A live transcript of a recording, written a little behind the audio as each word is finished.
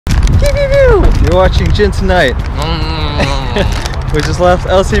You're watching JinTonight. We just left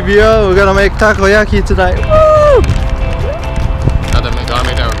LCBO. We're gonna make takoyaki tonight. Woo! Gotta make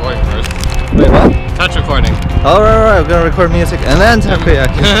that recording first. Wait, what? Touch recording. Alright, we're gonna record music and then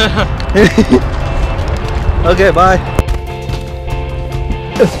takoyaki. Okay, bye.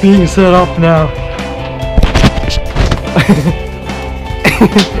 It's being set up now.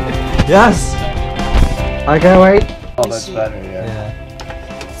 Yes! I can't wait. Oh, that's better, yeah.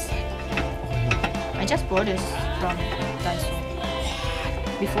 I just bought this from Daiso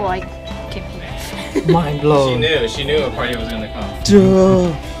before I came here. Mind blown. She knew a party was gonna come.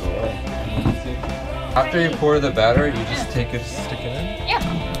 Dude. After you pour the batter, you just take it, stick it in? Yeah,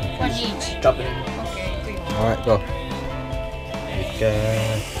 one each. Drop it in. Okay, 3. Alright, go.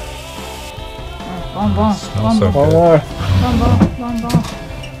 Okay. One more. Smells so One good. more. One more.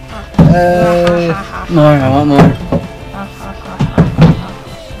 Hey. More, I want more.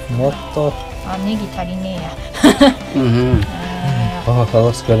 Motto. Oh, that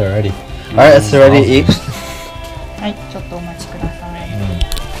looks good already. Alright, it's ready to eat.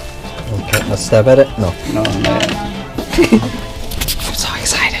 Okay, let's stab at it. No. No, no. I'm so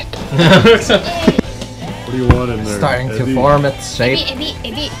excited. What do you want in there? Starting to form its shape.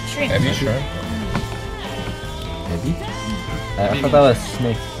 Ebi, shrimp. Have you sure? Maybe? I thought that was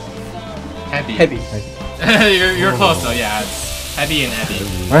snake. Heavy. You're close though, yeah. It's heavy and heavy.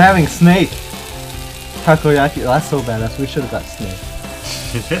 We're having snake. Takoyaki. That's so badass. We should have got snake.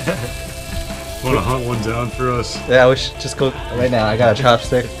 Want to hunt one down for us? Yeah, we should just go right now. I got a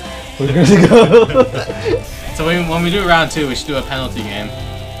chopstick. We're gonna go. So when we do round 2, we should do a penalty game.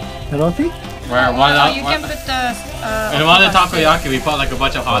 Penalty? Where one You can put the in one of the takoyaki we put like a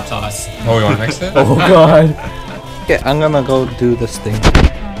bunch of hot sauce. Oh, you want to mix it? Oh god. Okay, I'm gonna go do this thing.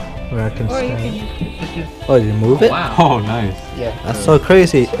 Where I can or you stand. can Oh, you move it? Wow. Oh, nice. That's so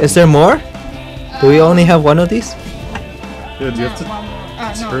crazy. Is there more? Do we only have one of these? Yeah, do you have to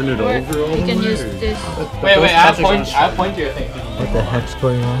turn it or over all you the can way, use or- this. Wait, add point to your thing. What the heck's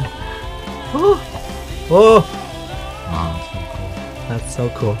going on? Oh! Oh! Wow, That's so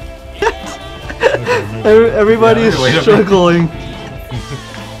cool. Everybody is struggling.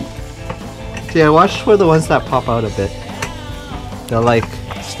 Yeah, watch for the ones that pop out a bit. They'll like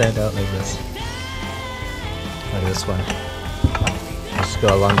stand out like this. Like this one. Just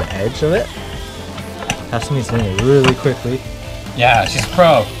go along the edge of it. HAsumiiiiii's doing it really quickly. Yeah, she's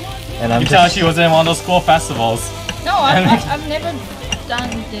pro. And I'm You tell just... she was in one of those school festivals. No, I've never done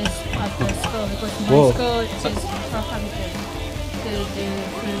this at the school because my Whoa. school is prohibited to do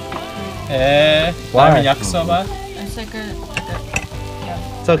fruit. Why? Yakisoba? And second,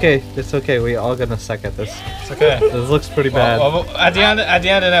 It's okay. It's okay. We're all gonna suck at this. It's okay. This looks pretty bad. Well, at the end of the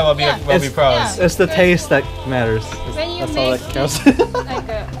night, we'll be pros. yeah. It's the taste that matters. when you That's all make that counts. this, like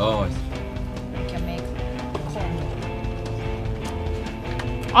a, Oh, you can make corn.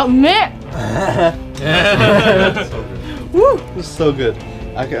 Woo! This is so good.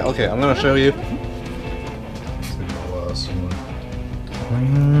 Okay, I'm gonna show you.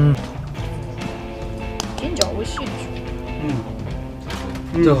 Ginger, 美味しいでし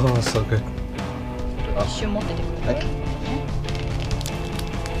ょ。 Oh, so good. 一瞬持っててくれる。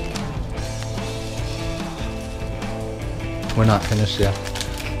 We're not finished yet.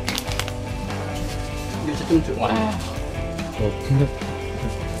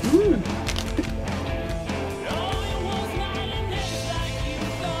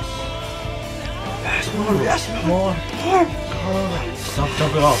 More.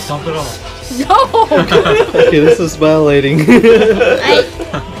 Dump it off, dump it off. No! Okay, this is violating. はい。お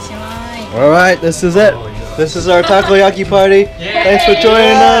しまい。 Alright, this is it. This is our takoyaki party. Thanks for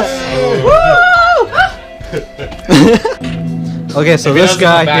joining us. Woo! Okay, so this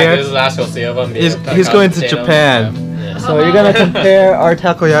guy This is here, the last we'll see of him. he's going to Japan. So you're gonna compare our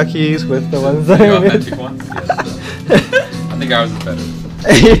takoyakis with the ones that the I made. authentic ones? Yes. I think ours is better.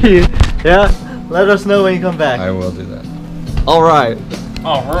 Yeah, let us know when you come back. I will do that. Alright,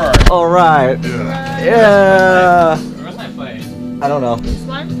 Oh, alright. Yeah. Where's my plate? I don't know. This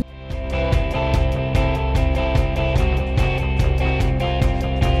one?